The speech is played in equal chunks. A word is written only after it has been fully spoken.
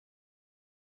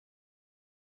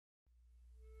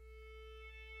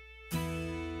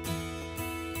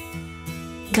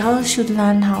girls should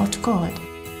learn how to code.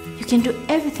 You can do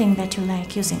everything that you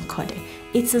like using coding.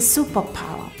 It's a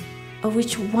superpower, of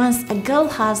which once a girl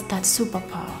has that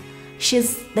superpower,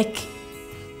 she's like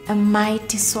a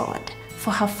mighty sword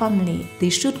for her family. They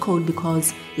should code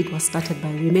because it was started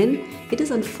by women. It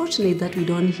is unfortunate that we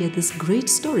don't hear these great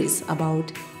stories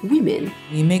about women.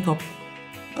 We make up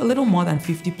a little more than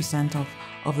 50%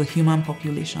 of the human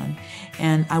population.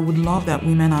 And I would love that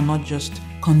women are not just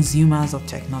consumers of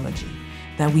technology,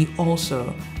 that we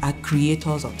also are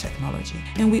creators of technology.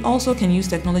 And we also can use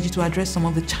technology to address some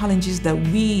of the challenges that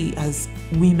we as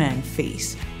women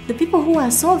face. The people who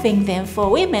are solving them for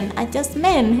women are just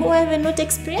men who are even not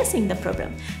experiencing the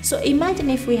problem. So imagine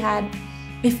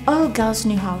if all girls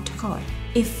knew how to code,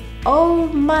 if all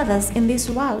mothers in this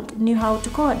world knew how to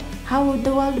code, how would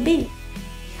the world be?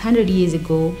 100 years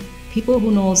ago, people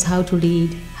who knows how to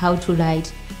read, how to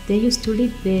write, they used to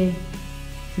lead the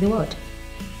world.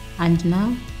 And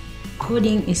now,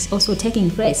 coding is also taking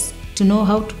place. To know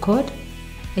how to code,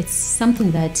 it's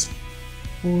something that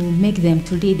will make them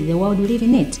to lead the world we live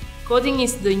in it. Coding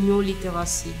is the new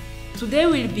literacy. Today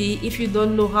will be, if you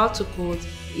don't know how to code,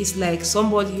 it's like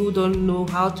somebody who don't know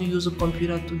how to use a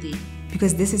computer today.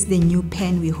 Because this is the new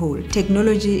pen we hold.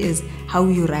 Technology is how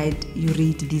you read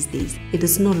these days. It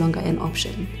is no longer an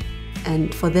option.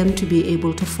 And for them to be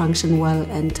able to function well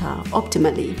and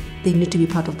optimally, they need to be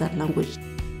part of that language.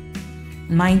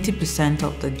 90%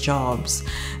 of the jobs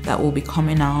that will be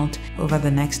coming out over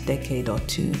the next decade or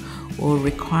two will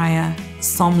require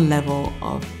some level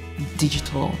of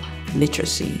digital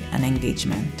literacy and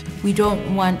engagement. We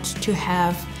don't want to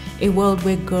have a world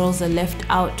where girls are left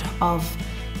out of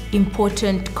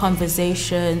important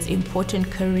conversations, important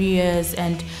careers,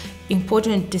 and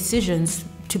important decisions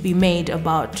to be made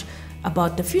about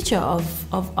the future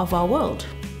of our world.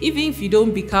 Even if you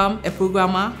don't become a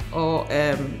programmer or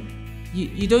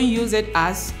you don't use it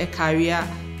as a career,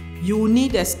 you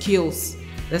need the skill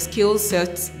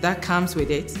sets that comes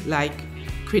with it, like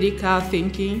critical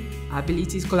thinking,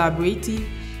 abilities, collaborative.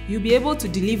 You'll be able to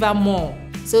deliver more.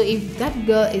 So if that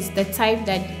girl is the type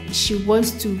that she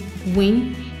wants to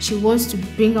win, she wants to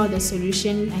bring out the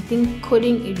solution, I think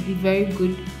coding would be very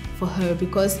good for her,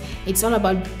 because it's all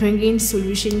about bringing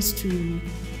solutions to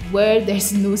where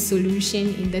there's no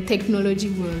solution in the technology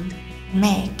world.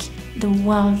 Make the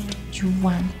world you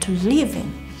want to live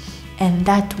in, and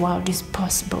that world is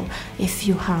possible if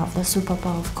you have the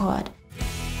superpower of God.